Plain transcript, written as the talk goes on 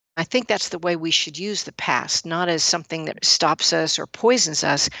I think that's the way we should use the past, not as something that stops us or poisons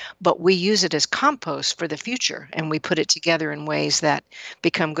us, but we use it as compost for the future, and we put it together in ways that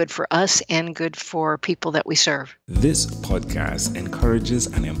become good for us and good for people that we serve. This podcast encourages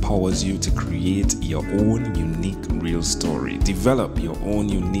and empowers you to create your own unique real story, develop your own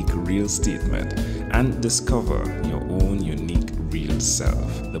unique real statement, and discover your own unique real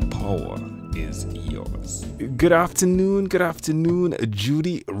self. The power is yours. Good afternoon,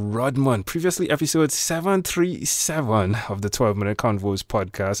 Judy Rodman. Previously, episode 737 of the 12-Minute Convos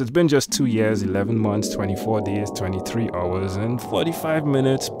podcast. It's been just 2 years, 11 months, 24 days, 23 hours, and 45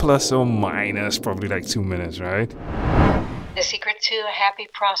 minutes, plus or minus, probably like 2 minutes, right? The secret to a happy,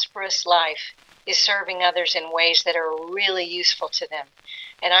 prosperous life is serving others in ways that are really useful to them.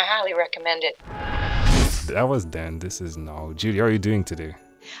 And I highly recommend it. That was then. This is now. Judy, how are you doing today?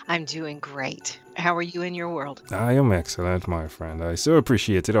 I'm doing great. How are you in your world? I am excellent, my friend. I so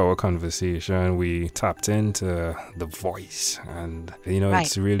appreciated our conversation. We tapped into the voice, and Right.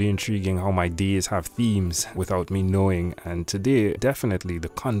 It's really intriguing how my days have themes without me knowing. And today, definitely the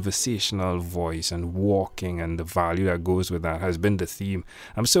conversational voice and walking and the value that goes with that has been the theme.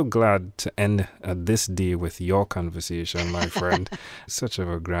 I'm so glad to end this day with your conversation, my friend. Such a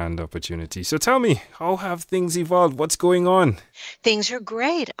grand opportunity. So tell me, how have things evolved? What's going on? Things are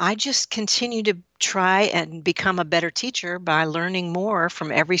great. I just continue to try and become a better teacher by learning more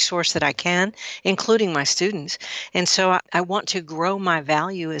from every source that I can, including my students. And so I want to grow my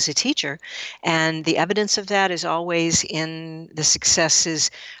value as a teacher. And the evidence of that is always in the successes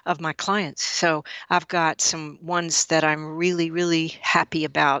of my clients. So I've got some ones that I'm really, really happy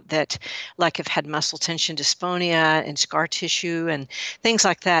about that, like have had muscle tension dysphonia and scar tissue and things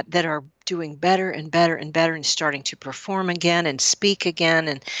like that, that are doing better and better and better and starting to perform again and speak again.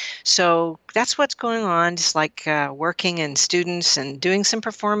 And so that's what's going on, just like working and students and doing some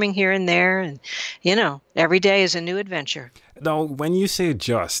performing here and there. And, every day is a new adventure. Now, when you say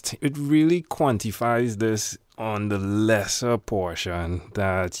just, it really quantifies this on the lesser portion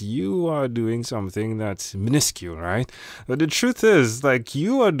that you are doing something that's minuscule, right? But the truth is,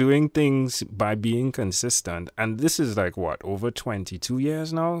 you are doing things by being consistent. And this is over 22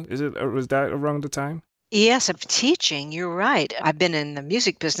 years now? Was that around the time? Yes, of teaching, you're right. I've been in the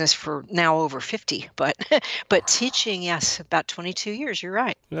music business for now over 50, but teaching, yes, about 22 years, you're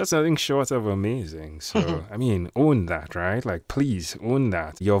right. That's nothing short of amazing. So, own that, right? Please own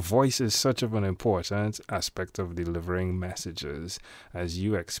that. Your voice is such of an important aspect of delivering messages, as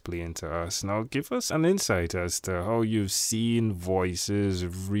you explained to us. Now, give us an insight as to how you've seen voices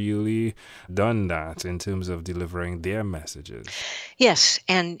really done that in terms of delivering their messages. Yes,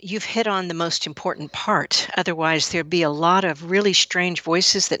 and you've hit on the most important part. Otherwise, there'd be a lot of really strange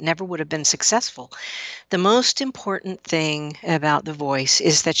voices that never would have been successful. The most important thing about the voice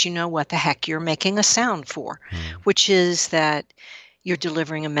is that you know what the heck you're making a sound for, which is that you're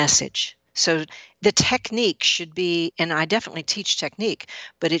delivering a message. So the technique should be, and I definitely teach technique,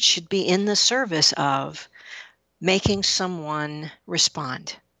 but it should be in the service of making someone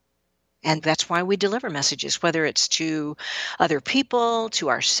respond. And that's why we deliver messages, whether it's to other people, to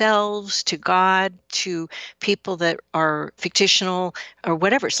ourselves, to God, to people that are fictional or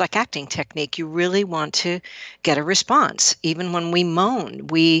whatever. It's like acting technique. You really want to get a response. Even when we moan,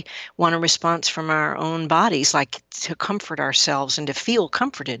 we want a response from our own bodies, like to comfort ourselves and to feel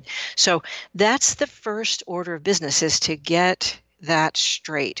comforted. So that's the first order of business, is to get that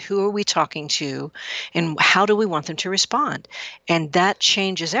straight. Who are we talking to, and how do we want them to respond? And that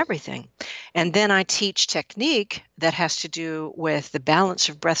changes everything. And then I teach technique that has to do with the balance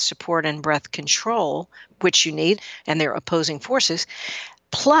of breath support and breath control, which you need, and they're opposing forces,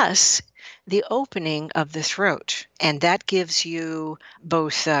 plus the opening of the throat. And that gives you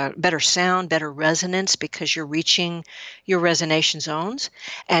both better sound, better resonance, because you're reaching your resonation zones.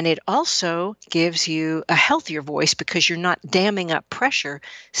 And it also gives you a healthier voice because you're not damming up pressure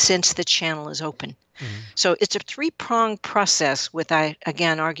since the channel is open. So it's a three-pronged process with,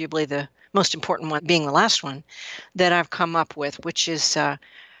 again, arguably the most important one being the last one that I've come up with, which is, I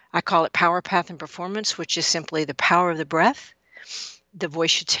call it power, path, and performance, which is simply the power of the breath. The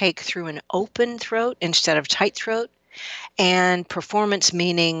voice should take through an open throat instead of tight throat. And performance,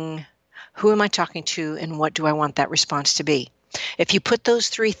 meaning who am I talking to and what do I want that response to be? If you put those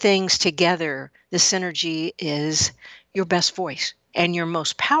three things together, the synergy is your best voice and your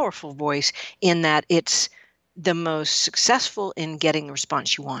most powerful voice, in that it's the most successful in getting the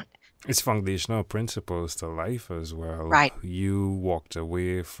response you want. It's foundational principles to life as well. Right. You walked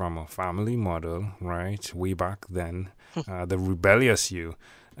away from a family model, right, way back then, the rebellious you,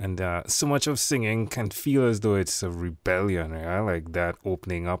 And so much of singing can feel as though it's a rebellion, right? Like that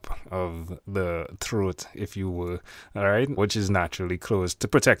opening up of the throat, if you will, all right? Which is naturally closed to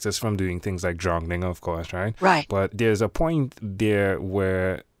protect us from doing things like drowning, of course, right? Right. But there's a point there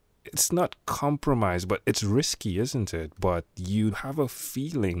where it's not compromise, but it's risky, isn't it? But you have a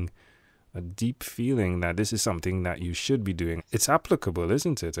feeling, a deep feeling that this is something that you should be doing. It's applicable,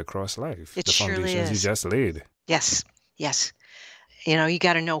 isn't it, across life? It The surely foundations you is. just laid. Yes. Yes. You know, you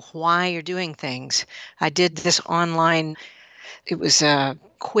got to know why you're doing things. I did this online, it was a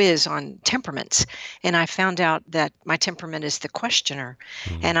quiz on temperaments, and I found out that my temperament is the questioner.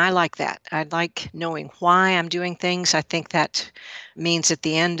 And I like that. I like knowing why I'm doing things. I think that means at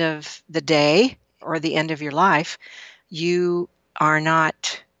the end of the day or the end of your life, you are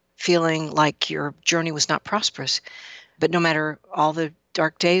not feeling like your journey was not prosperous. But no matter all the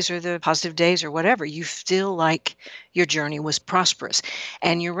dark days or the positive days or whatever, you feel like your journey was prosperous.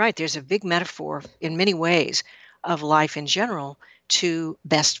 And you're right, there's a big metaphor in many ways of life in general to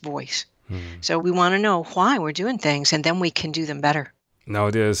best voice. So we want to know why we're doing things, and then we can do them better.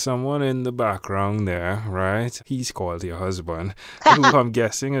 Now, there's someone in the background there, right? He's called your husband, who I'm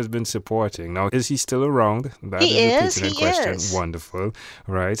guessing has been supporting. Now, is he still around? That He is is, a pertinent he question. is. Wonderful,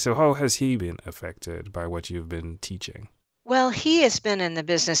 right? So how has he been affected by what you've been teaching? Well, he has been in the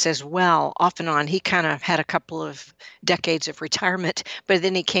business as well, off and on. He kind of had a couple of decades of retirement, but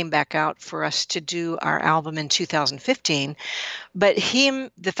then he came back out for us to do our album in 2015. But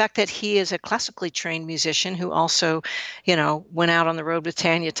the fact that he is a classically trained musician who also, you know, went out on the road with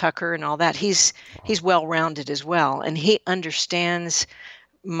Tanya Tucker and all that, he's well-rounded as well. And he understands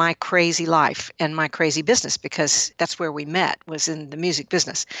my crazy life and my crazy business, because that's where we met, was in the music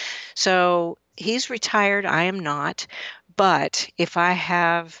business. So he's retired. I am not. But if I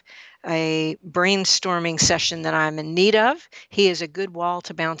have a brainstorming session that I'm in need of, he is a good wall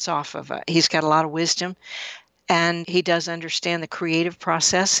to bounce off of. He's got a lot of wisdom, and he does understand the creative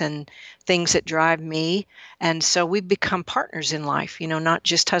process and things that drive me. And so we've become partners in life, you know, not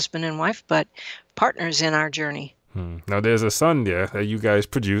just husband and wife, but partners in our journey. Now, there's a son there that you guys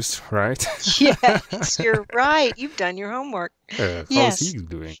produced, right? Yes, you're right. You've done your homework. How's Yes. he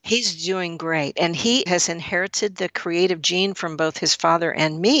doing? He's doing great. And he has inherited the creative gene from both his father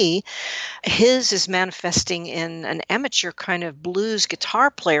and me. His is manifesting in an amateur kind of blues guitar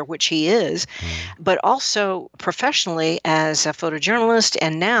player, which he is, but also professionally as a photojournalist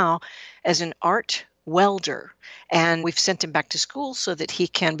and now as an art welder. And we've sent him back to school so that he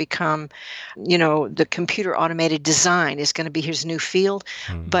can become, you know, the computer automated design is going to be his new field.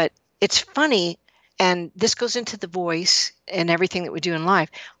 But it's funny, and this goes into the voice and everything that we do in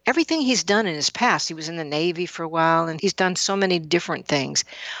life. Everything he's done in his past, he was in the Navy for a while, and he's done so many different things,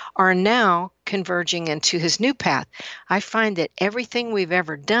 are now converging into his new path. I find that everything we've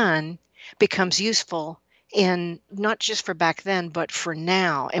ever done becomes useful in not just for back then, but for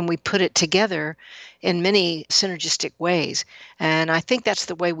now. And we put it together in many synergistic ways. And I think that's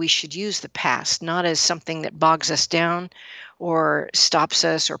the way we should use the past, not as something that bogs us down or stops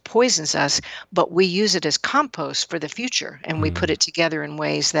us or poisons us, but we use it as compost for the future. And we put it together in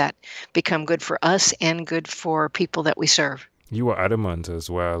ways that become good for us and good for people that we serve. You were adamant as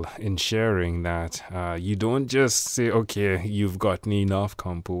well in sharing that you don't just say, okay, you've gotten enough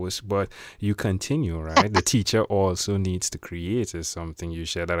composed, but you continue, right? The teacher also needs to create is something you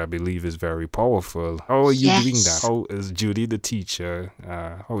share that I believe is very powerful. How are you doing that? How is Judy, the teacher,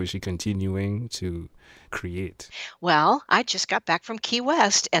 how is she continuing to create? Well, I just got back from Key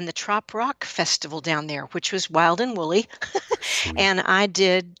West and the Trop Rock Festival down there, which was wild and woolly. And I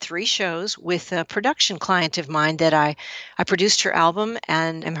did 3 shows with a production client of mine that I produced her album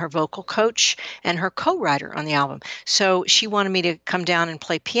and am her vocal coach and her co-writer on the album. So she wanted me to come down and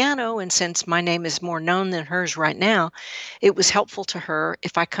play piano. And since my name is more known than hers right now, it was helpful to her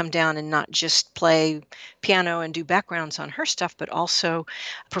if I come down and not just play piano and do backgrounds on her stuff, but also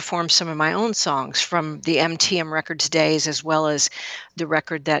perform some of my own songs from the MTM Records days, as well as the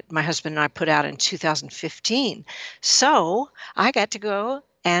record that my husband and I put out in 2015. So I got to go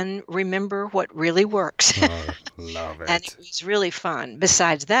and remember what really works. Oh, love it. And it was really fun.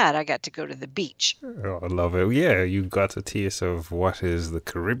 Besides that, I got to go to the beach. Oh, I love it. Yeah, you got a taste of what is the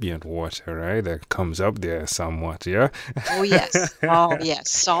Caribbean water, right? That comes up there somewhat, yeah? Oh, yes. Oh, yes.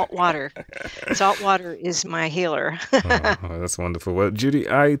 Salt water. Salt water is my healer. Oh, that's wonderful. Well, Judy,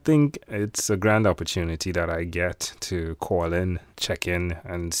 I think it's a grand opportunity that I get to call in, check in,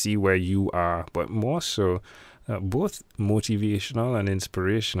 and see where you are, but more so, both motivational and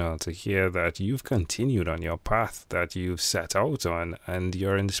inspirational to hear that you've continued on your path that you've set out on and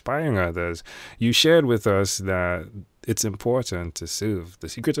you're inspiring others. You shared with us that it's important to serve. The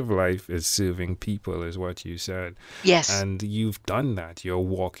secret of life is serving people, is what you said. Yes. And you've done that. You're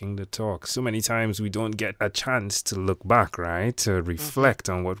walking the talk. So many times we don't get a chance to look back, right? To reflect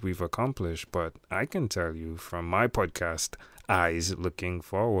on what we've accomplished. But I can tell you from my podcast eyes looking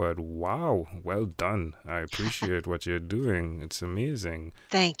forward, wow, well done. I appreciate what you're doing. It's amazing.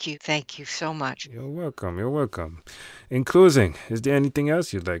 Thank you. Thank you so much. You're welcome. You're welcome. In closing, is there anything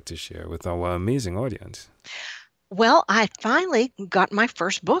else you'd like to share with our amazing audience? Well, I finally got my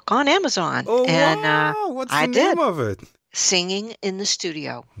first book on Amazon. Oh, and wow. What's I the did. name of it? Singing in the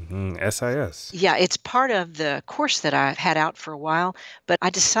Studio. SIS. Yeah, it's part of the course that I've had out for a while, but I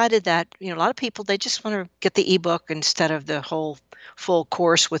decided that, a lot of people, they just want to get the ebook instead of the whole full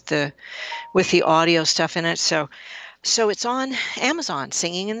course with the audio stuff in it. So it's on Amazon,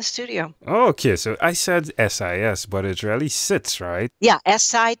 Singing in the Studio. Oh, okay, so I said SIS, but it really sits, right? Yeah,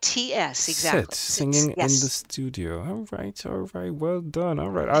 SITS, exactly. Sits, Singing in the Studio. All right, well done. All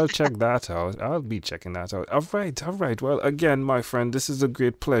right, I'll check that out. I'll be checking that out. All right. Well, again, my friend, this is a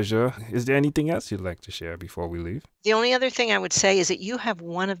great pleasure. Is there anything else you'd like to share before we leave? The only other thing I would say is that you have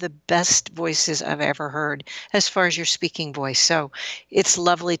one of the best voices I've ever heard as far as your speaking voice. So it's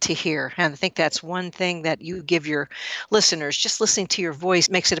lovely to hear. And I think that's one thing that you give your listeners. Just listening to your voice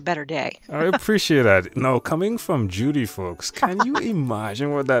makes it a better day. I appreciate that. Now, coming from Judy, folks, can you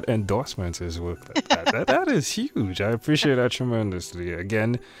imagine what that endorsement is worth? That is huge. I appreciate that tremendously.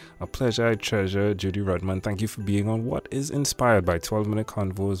 Again, a pleasure. I treasure Judy Rodman. Thank you for being on What is Inspired by 12-Minute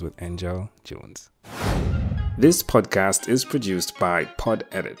Convos with Angel Jones. This podcast is produced by Pod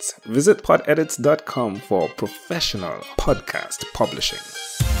Edits. Visit podedits.com for professional podcast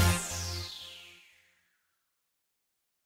publishing.